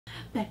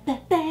There's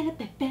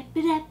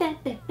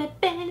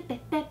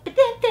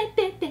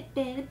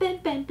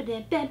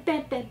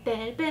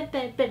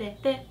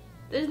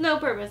no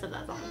purpose of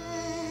that song.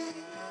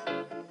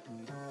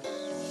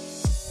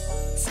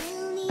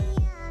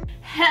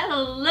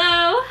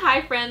 Hello!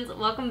 Hi friends,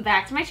 welcome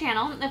back to my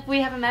channel. If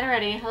we haven't met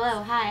already,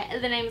 hello, hi.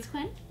 The name is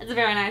Quinn. It's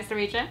very nice to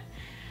meet you.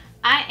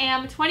 I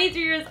am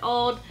 23 years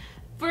old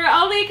for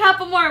only a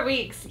couple more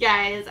weeks,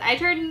 guys. I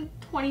turn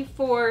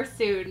 24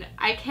 soon.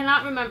 I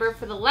cannot remember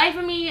for the life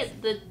of me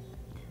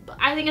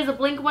I think it's a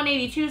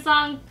Blink-182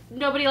 song.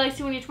 Nobody Likes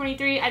You When You're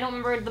 23. I don't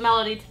remember the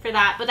melody for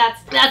that, but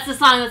that's the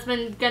song that's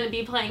been gonna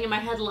be playing in my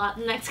head a lot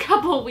the next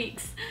couple of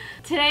weeks.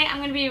 Today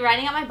I'm gonna be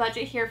writing out my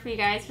budget here for you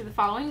guys for the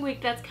following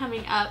week that's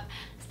coming up.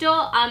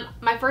 Still,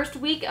 my first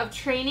week of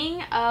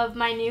training of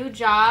my new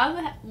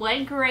job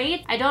went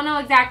great. I don't know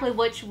exactly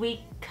which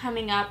week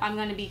coming up I'm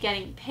gonna be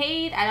getting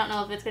paid. I don't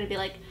know if it's gonna be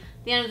like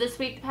the end of this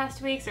week, the past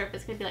 2 weeks, or if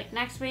it's gonna be like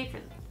next week for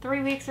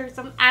 3 weeks or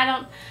something. I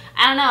don't know.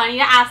 I need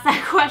to ask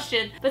that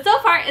question. But so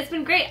far, it's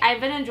been great.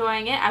 I've been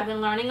enjoying it. I've been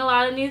learning a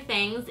lot of new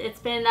things. It's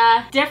been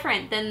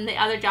different than the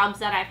other jobs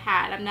that I've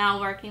had. I'm now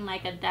working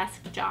like a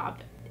desk job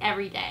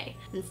every day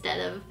instead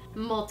of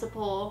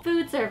multiple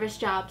food service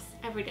jobs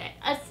every day.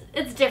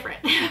 It's different.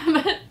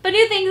 but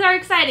new things are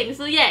exciting,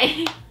 so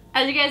yay.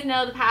 As you guys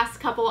know, the past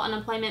couple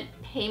unemployment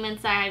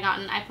payments that I had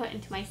gotten, I put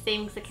into my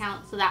savings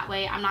account so that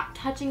way I'm not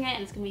touching it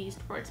and it's gonna be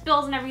used for its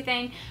bills and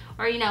everything,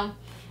 or you know,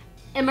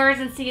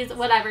 emergencies,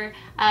 whatever.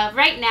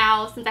 Right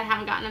now, since I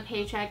haven't gotten a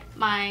paycheck,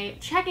 my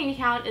checking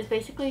account is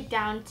basically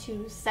down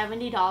to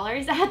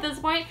 $70 at this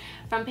point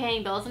from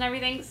paying bills and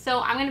everything.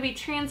 So I'm going to be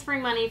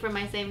transferring money from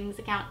my savings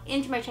account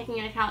into my checking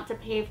account to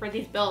pay for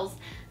these bills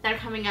that are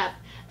coming up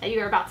that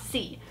you're about to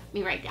see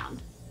me write down.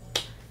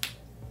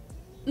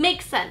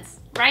 Makes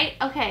sense, right?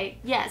 Okay,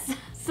 yes.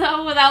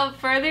 So without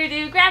further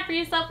ado, grab for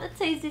yourself a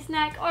tasty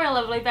snack or a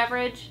lovely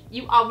beverage.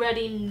 You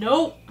already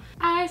know,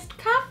 iced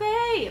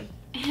coffee.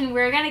 And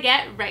we're gonna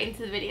get right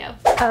into the video.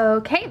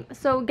 Okay,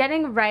 so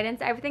getting right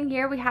into everything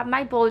here, we have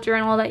my bullet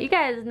journal that you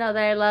guys know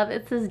that I love.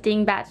 It's this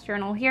Dingbats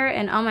journal here,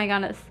 and oh my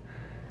goodness,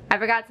 I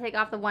forgot to take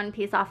off the one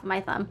piece off of my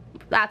thumb.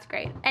 That's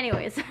great.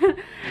 Anyways,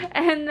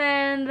 and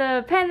then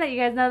the pen that you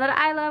guys know that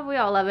I love, we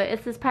all love it.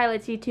 It's this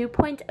Pilot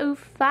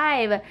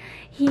T2.05.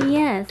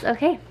 Yes,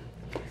 okay.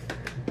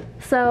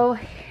 So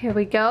here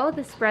we go,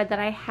 the spread that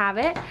I have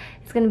it.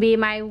 It's gonna be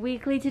my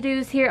weekly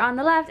to-dos here on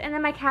the left, and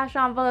then my cash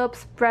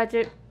envelopes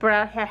budget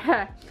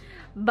breakdown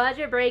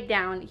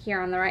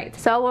here on the right.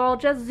 So we'll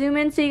just zoom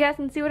in so you guys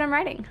can see what I'm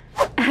writing.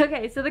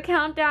 Okay, so the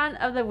countdown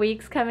of the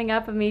weeks coming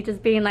up of me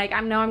just being like,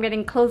 I know I'm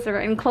getting closer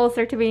and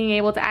closer to being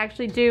able to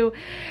actually do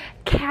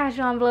cash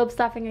envelope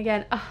stuffing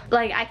again. Ugh,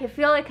 like I can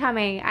feel it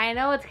coming. I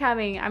know it's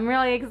coming. I'm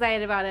really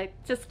excited about it.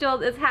 Just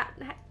still, it's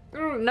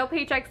no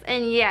paychecks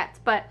in yet,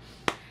 but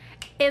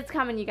it's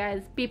coming, you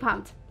guys. Be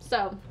pumped.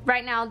 So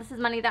right now, this is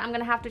money that I'm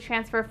gonna have to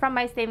transfer from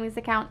my savings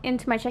account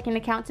into my checking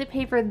account to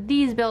pay for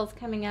these bills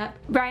coming up.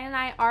 Brian and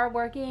I are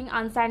working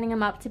on signing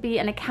him up to be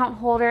an account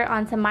holder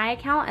onto my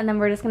account, and then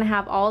we're just gonna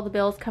have all the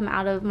bills come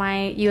out of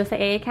my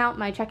USAA account,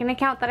 my checking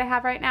account that I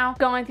have right now.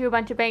 Going through a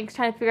bunch of banks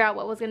trying to figure out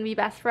what was gonna be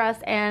best for us,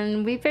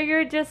 and we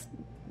figured just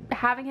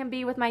having him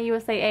be with my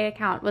USAA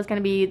account was gonna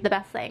be the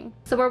best thing.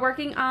 So we're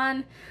working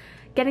on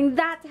getting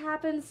that to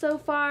happen so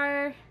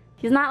far.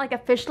 He's not like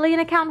officially an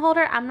account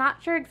holder. I'm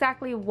not sure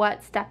exactly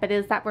what step it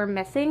is that we're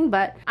missing,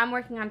 but I'm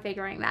working on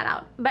figuring that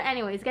out. But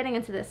anyways, getting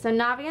into this. So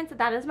Navient,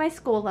 that is my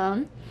school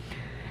loan.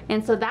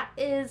 And so that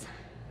is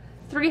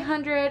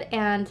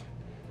 $308.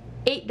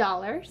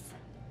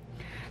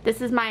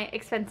 This is my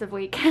expensive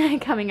week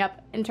coming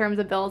up in terms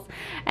of bills.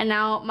 And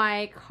now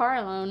my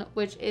car loan,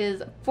 which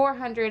is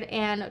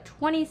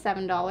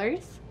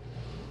 $427.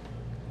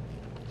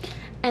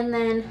 And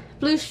then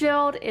Blue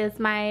Shield is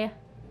my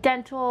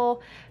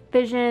dental,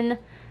 vision,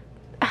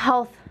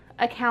 health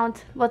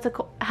account, what's it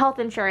called, health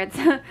insurance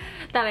that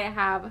I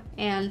have,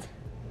 and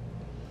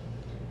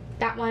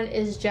that one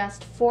is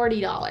just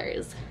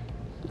 $40.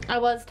 I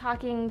was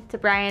talking to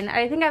Brian.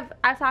 I think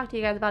I've talked to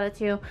you guys about it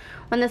too.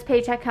 When this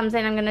paycheck comes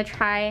in, I'm gonna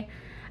try,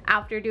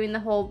 after doing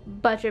the whole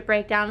budget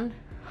breakdown,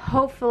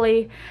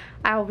 hopefully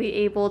I will be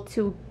able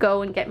to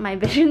go and get my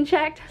vision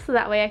checked so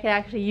that way I can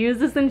actually use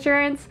this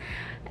insurance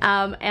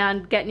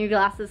and get new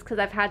glasses, because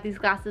I've had these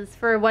glasses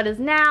for what is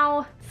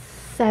now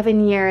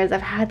 7 years.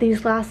 I've had these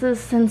glasses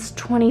since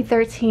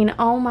 2013.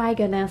 Oh my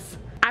goodness.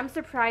 I'm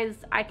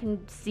surprised I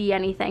can see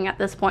anything at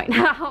this point.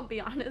 I'll be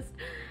honest.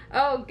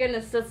 Oh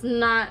goodness, let's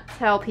not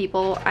tell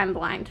people I'm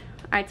blind.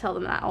 I tell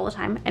them that all the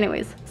time.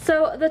 Anyways,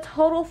 so the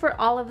total for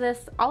all of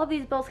this, all of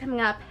these bills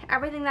coming up,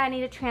 everything that I need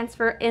to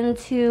transfer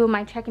into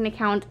my checking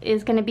account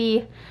is gonna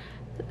be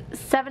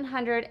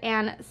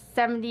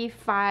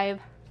 $775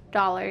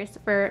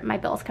 for my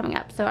bills coming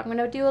up. So I'm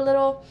gonna do a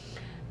little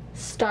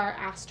star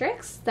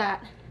asterisk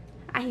that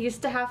I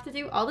used to have to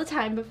do all the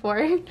time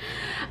before.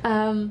 We're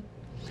gonna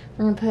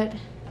put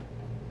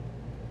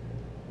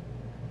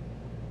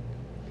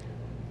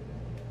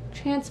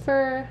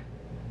transfer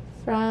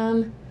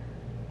from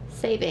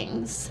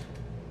savings.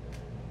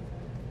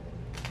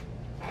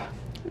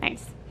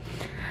 Nice.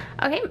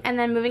 Okay, and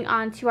then moving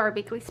on to our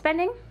weekly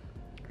spending.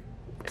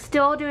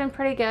 Still doing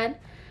pretty good.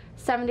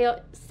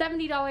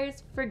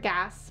 $70 for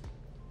gas.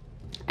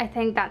 I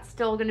think that's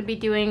still going to be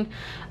doing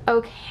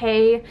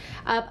okay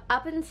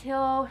up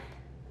until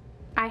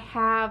I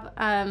have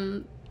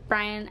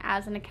Brian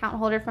as an account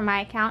holder for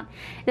my account.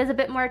 It is a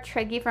bit more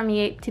tricky for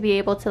me to be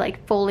able to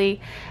like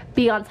fully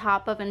be on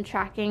top of and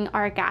tracking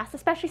our gas,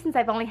 especially since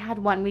I've only had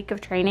 1 week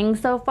of training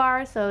so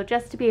far. So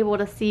just to be able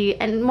to see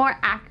and more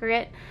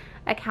accurate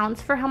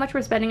accounts for how much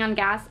we're spending on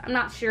gas, I'm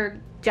not sure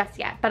just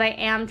yet, but I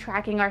am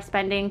tracking our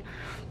spending.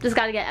 Just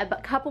got to get a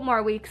couple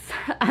more weeks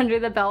under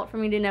the belt for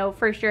me to know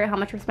for sure how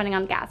much we're spending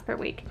on gas per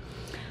week.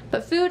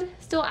 But food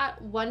still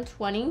at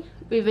 $120.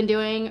 We've been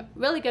doing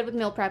really good with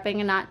meal prepping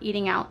and not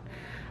eating out.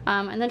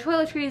 And then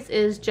toiletries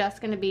is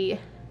just going to be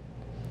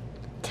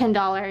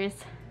 $10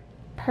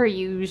 per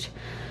use.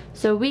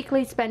 So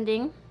weekly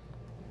spending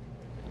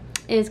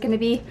is going to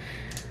be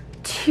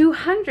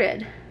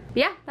 $200.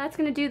 Yeah, that's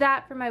going to do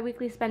that for my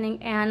weekly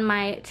spending and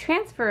my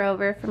transfer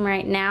over from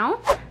right now.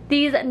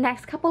 These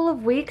next couple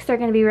of weeks are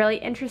going to be really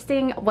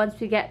interesting once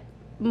we get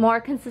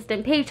more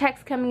consistent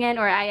paychecks coming in,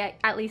 or I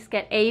at least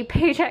get a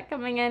paycheck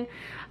coming in.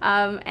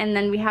 And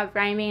then we have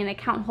Ryan being an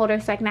account holder,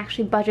 so I can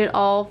actually budget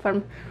all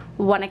from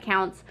one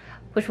account,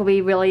 which will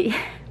be really,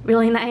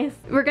 really nice.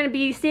 We're going to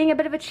be seeing a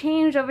bit of a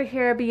change over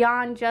here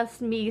beyond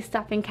just me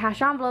stuffing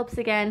cash envelopes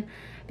again,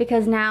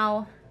 because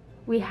now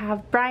we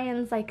have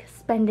Brian's like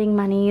spending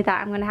money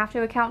that I'm going to have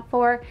to account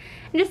for,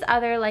 and just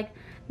other like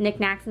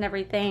knickknacks and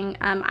everything.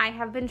 I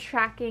have been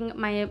tracking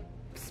my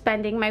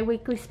spending, my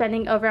weekly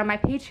spending over on my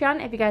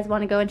Patreon if you guys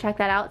want to go and check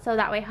that out, so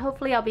that way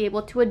hopefully I'll be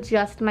able to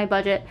adjust my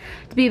budget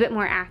to be a bit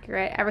more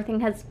accurate. Everything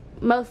has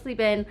mostly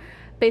been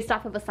based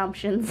off of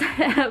assumptions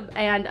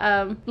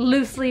and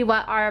loosely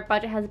what our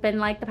budget has been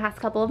like the past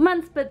couple of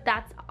months, but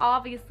that's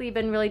obviously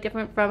been really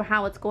different from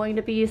how it's going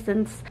to be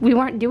since we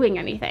weren't doing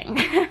anything.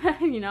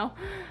 You know,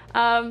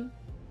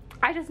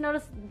 I just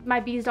noticed my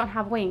bees don't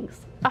have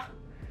wings.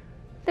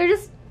 They're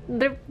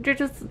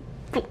just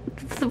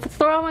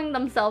throwing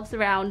themselves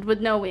around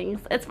with no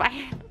wings. It's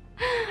fine.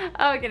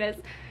 Oh goodness.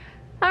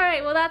 All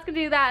right, well that's gonna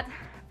do that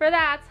for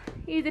that.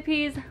 Easy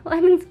peas,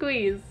 lemon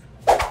squeeze.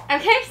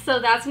 Okay, so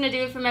that's gonna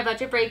do it for my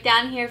budget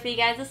breakdown here for you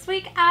guys this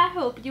week. I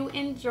hope you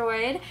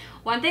enjoyed.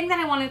 One thing that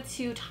I wanted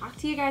to talk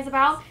to you guys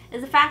about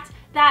is the fact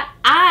that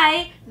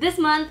I, this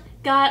month,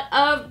 got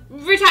a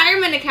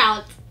retirement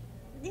account.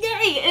 Yay!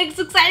 It's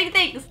exciting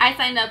things! I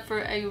signed up for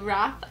a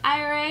Roth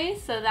IRA,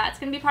 so that's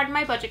going to be part of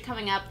my budget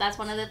coming up. That's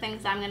one of the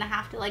things I'm going to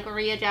have to like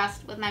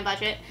readjust with my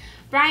budget.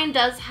 Brian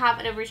does have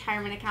a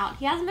retirement account.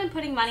 He hasn't been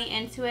putting money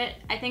into it.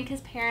 I think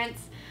his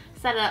parents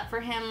set it up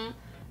for him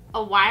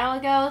a while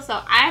ago,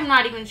 so I'm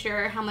not even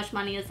sure how much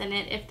money is in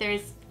it, if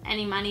there's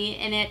any money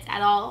in it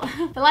at all.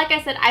 But like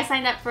I said, I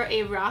signed up for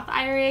a Roth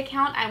IRA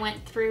account. I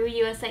went through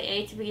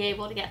USAA to be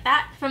able to get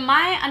that. From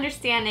my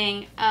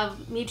understanding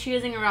of me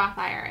choosing a Roth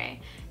IRA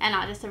and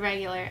not just a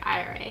regular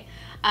IRA,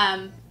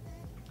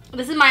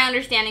 this is my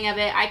understanding of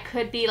it. I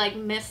could be like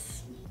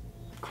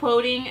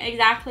misquoting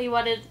exactly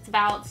what it's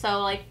about,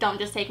 so like don't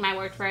just take my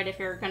word for it if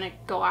you're gonna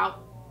go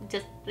out,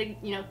 just,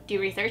 you know,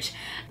 do research.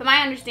 But my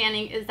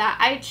understanding is that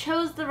I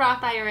chose the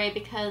Roth IRA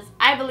because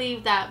I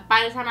believe that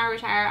by the time I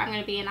retire, I'm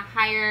going to be in a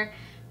higher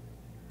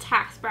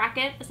tax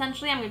bracket.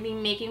 Essentially, I'm going to be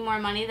making more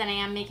money than I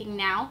am making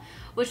now,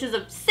 which is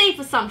a safe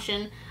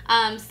assumption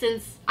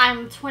since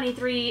I'm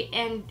 23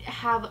 and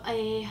have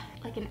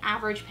an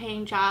average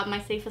paying job.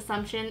 My safe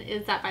assumption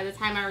is that by the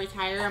time I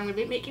retire, I'm going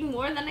to be making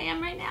more than I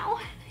am right now.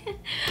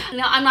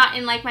 No, I'm not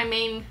in like my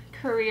main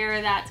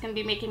career that's going to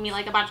be making me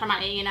like a bunch of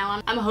money, you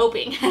know. I'm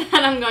hoping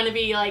that I'm going to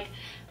be like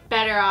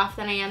better off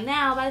than I am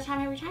now by the time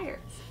I retire.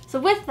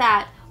 So with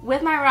that,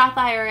 with my Roth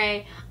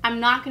IRA, I'm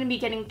not going to be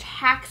getting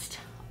taxed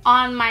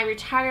on my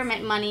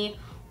retirement money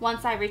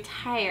once I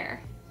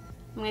retire.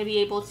 I'm going to be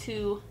able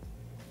to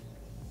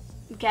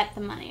get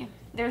the money.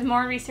 There's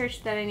more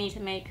research that I need to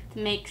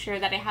make sure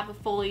that I have a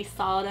fully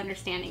solid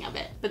understanding of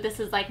it. But this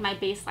is like my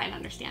baseline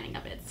understanding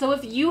of it. So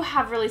if you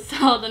have really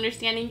solid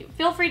understanding,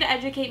 feel free to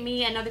educate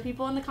me and other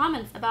people in the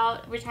comments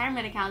about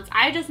retirement accounts.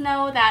 I just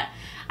know that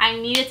I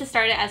needed to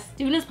start it as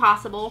soon as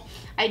possible.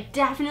 I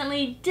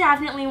definitely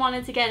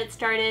wanted to get it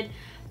started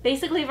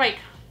basically like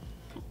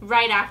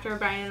right after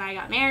Brian and I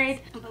got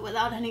married, but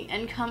without any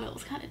income it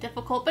was kind of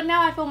difficult. But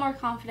now I feel more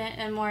confident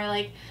and more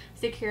like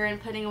secure in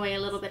putting away a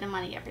little bit of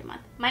money every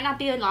month. Might not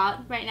be a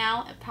lot right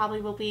now, it probably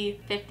will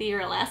be 50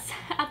 or less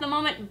at the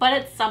moment, but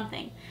it's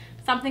something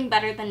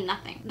better than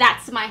nothing.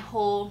 That's my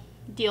whole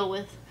deal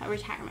with a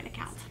retirement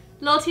account.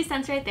 Little 2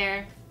 cents right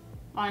there.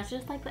 Wanted to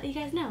just like let you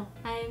guys know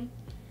I'm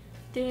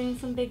doing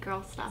some big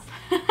girl stuff.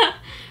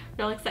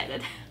 Real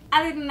excited.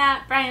 Other than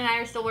that, Brian and I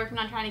are still working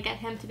on trying to get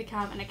him to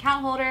become an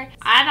account holder.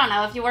 I don't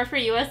know, if you work for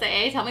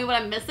USAA, tell me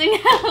what I'm missing.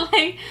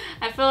 Like,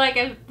 I feel like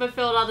I've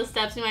fulfilled all the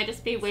steps. We might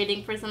just be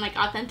waiting for some like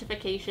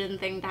authentication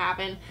thing to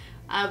happen.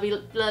 We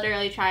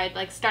literally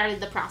started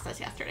the process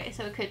yesterday,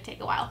 so it could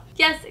take a while.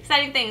 Yes,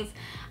 exciting things.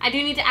 I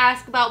do need to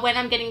ask about when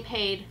I'm getting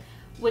paid.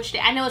 which day.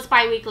 I know it's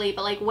bi-weekly,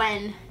 but like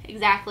when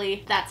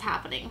exactly that's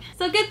happening.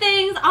 So good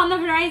things on the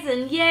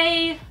horizon.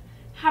 Yay!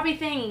 Happy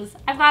things.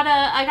 I got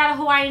a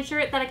Hawaiian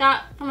shirt that I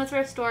got from a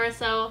thrift store,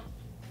 so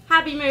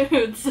happy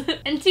moods.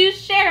 And to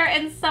share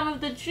in some of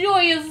the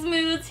joyous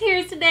moods,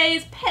 here's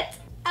today's pet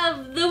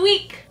of the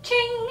week.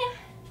 Ching!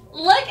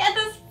 Look at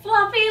this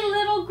fluffy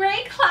little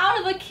gray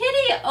cloud of a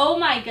kitty. Oh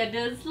my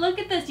goodness, look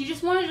at this. You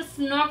just want to just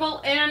snuggle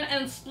in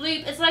and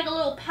sleep. It's like a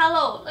little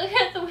pillow. Look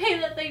at the way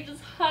that they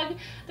just hug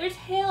their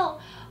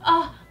tail.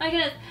 Oh my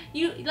goodness.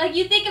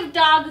 You think of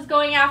dogs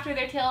going after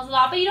their tails a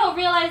lot, but you don't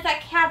realize that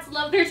cats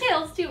love their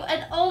tails too.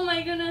 And oh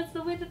my goodness,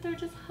 the way that they're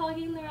just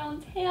hugging their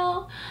own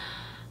tail.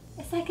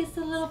 It's like it's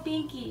a little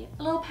binky,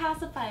 a little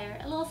pacifier,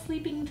 a little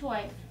sleeping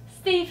toy,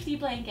 safety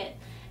blanket.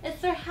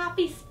 It's their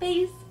happy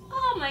space.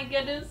 Oh my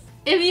goodness.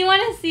 If you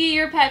want to see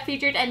your pet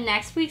featured in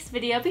next week's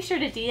video, be sure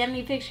to DM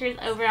me pictures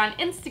over on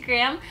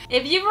Instagram.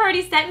 If you've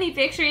already sent me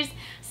pictures,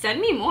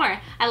 send me more.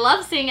 I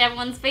love seeing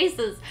everyone's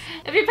faces.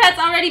 If your pet's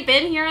already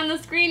been here on the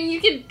screen,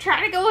 you can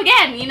try to go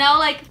again, you know?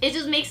 Like, it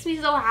just makes me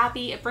so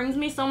happy. It brings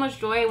me so much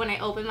joy when I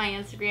open my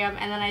Instagram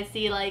and then I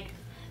see, like,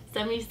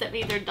 somebody sent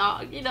me their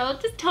dog, you know?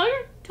 Just tell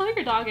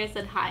your dog I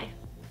said hi.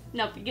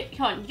 No,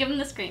 come on, give him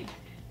the screen.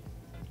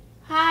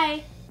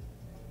 Hi.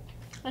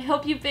 I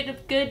hope you've been a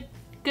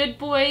good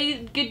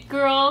boy, good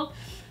girl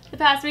the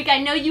past week.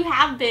 I know you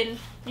have been.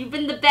 You've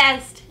been the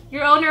best.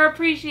 Your owner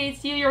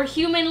appreciates you. Your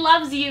human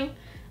loves you.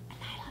 And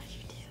I love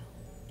you too.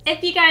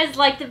 If you guys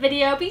liked the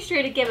video, be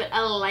sure to give it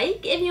a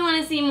like. If you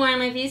want to see more of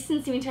my views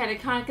and see me try to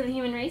conquer the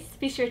human race,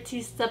 be sure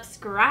to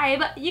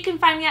subscribe. You can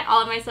find me at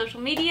all of my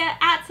social media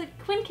at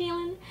Quinn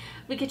Kaylin.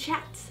 We could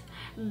chat.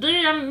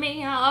 DM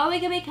me, or we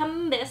can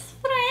become best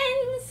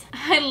friends.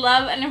 I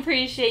love and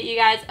appreciate you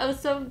guys oh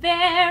so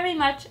very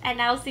much,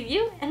 and I'll see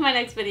you in my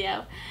next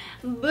video.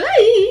 Bye!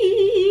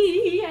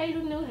 I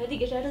don't know how to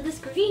get out of the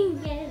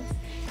screen yet.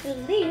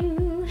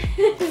 Hello.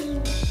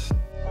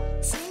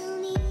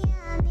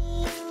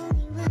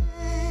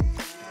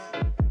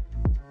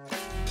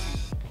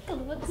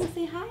 Hello, come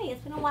say hi.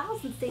 It's been a while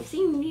since they've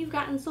seen me. You've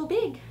gotten so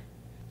big.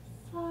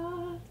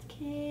 Soft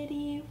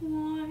kitty,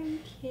 warm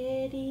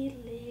kitty,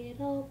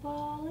 little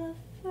ball of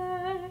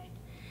fur.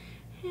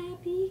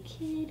 Happy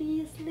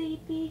kitty,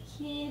 sleepy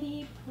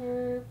kitty,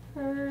 purr,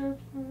 purr,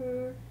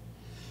 purr.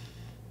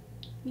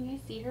 You guys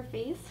see her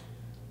face?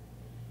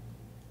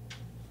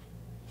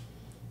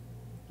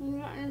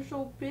 You've gotten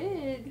so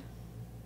big.